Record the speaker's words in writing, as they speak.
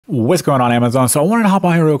What's going on, Amazon? So I wanted to hop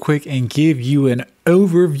on here real quick and give you an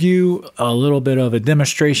overview, a little bit of a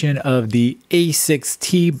demonstration of the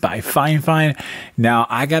A6T by Fifine. Now,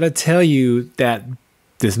 I got to tell you that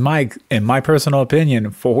this mic, in my personal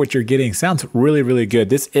opinion, for what you're getting, sounds really, really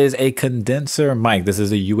good. This is a condenser mic. This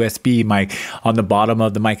is a USB mic. On the bottom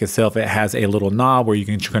of the mic itself, it has a little knob where you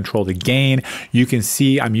can control the gain. You can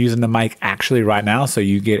see I'm using the mic actually right now, so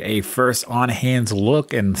you get a first on-hands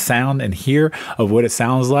look and sound and hear of what it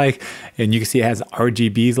sounds like. And you can see it has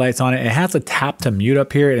RGB lights on it. It has a tap to mute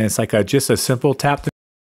up here, and it's like just a simple tap to.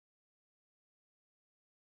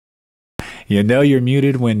 You know you're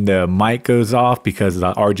muted when the mic goes off because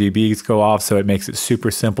the RGBs go off, so it makes it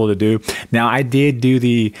super simple to do. Now I did get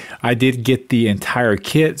the entire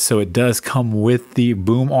kit, so it does come with the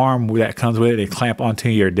boom arm that comes with it. It clamp onto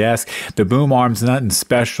your desk. The boom arm's nothing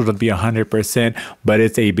special to be 100%, but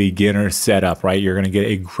it's a beginner setup, right? You're gonna get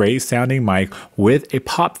a great sounding mic with a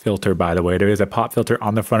pop filter, by the way. There is a pop filter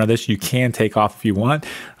on the front of this. You can take off if you want.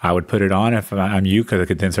 I would put it on if I'm you, because the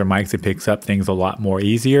condenser mics, it picks up things a lot more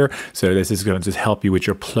easier. So this is going to just help you with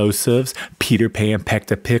your plosives, Peter Pan, peck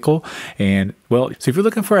to pickle. And well, so if you're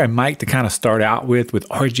looking for a mic to kind of start out with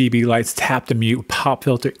RGB lights, tap to mute, pop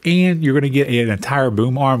filter, and you're going to get an entire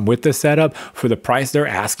boom arm with the setup for the price they're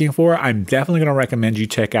asking for, I'm definitely going to recommend you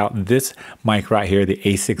check out this mic right here, the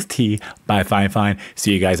A6T by Fifine.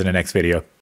 See you guys in the next video.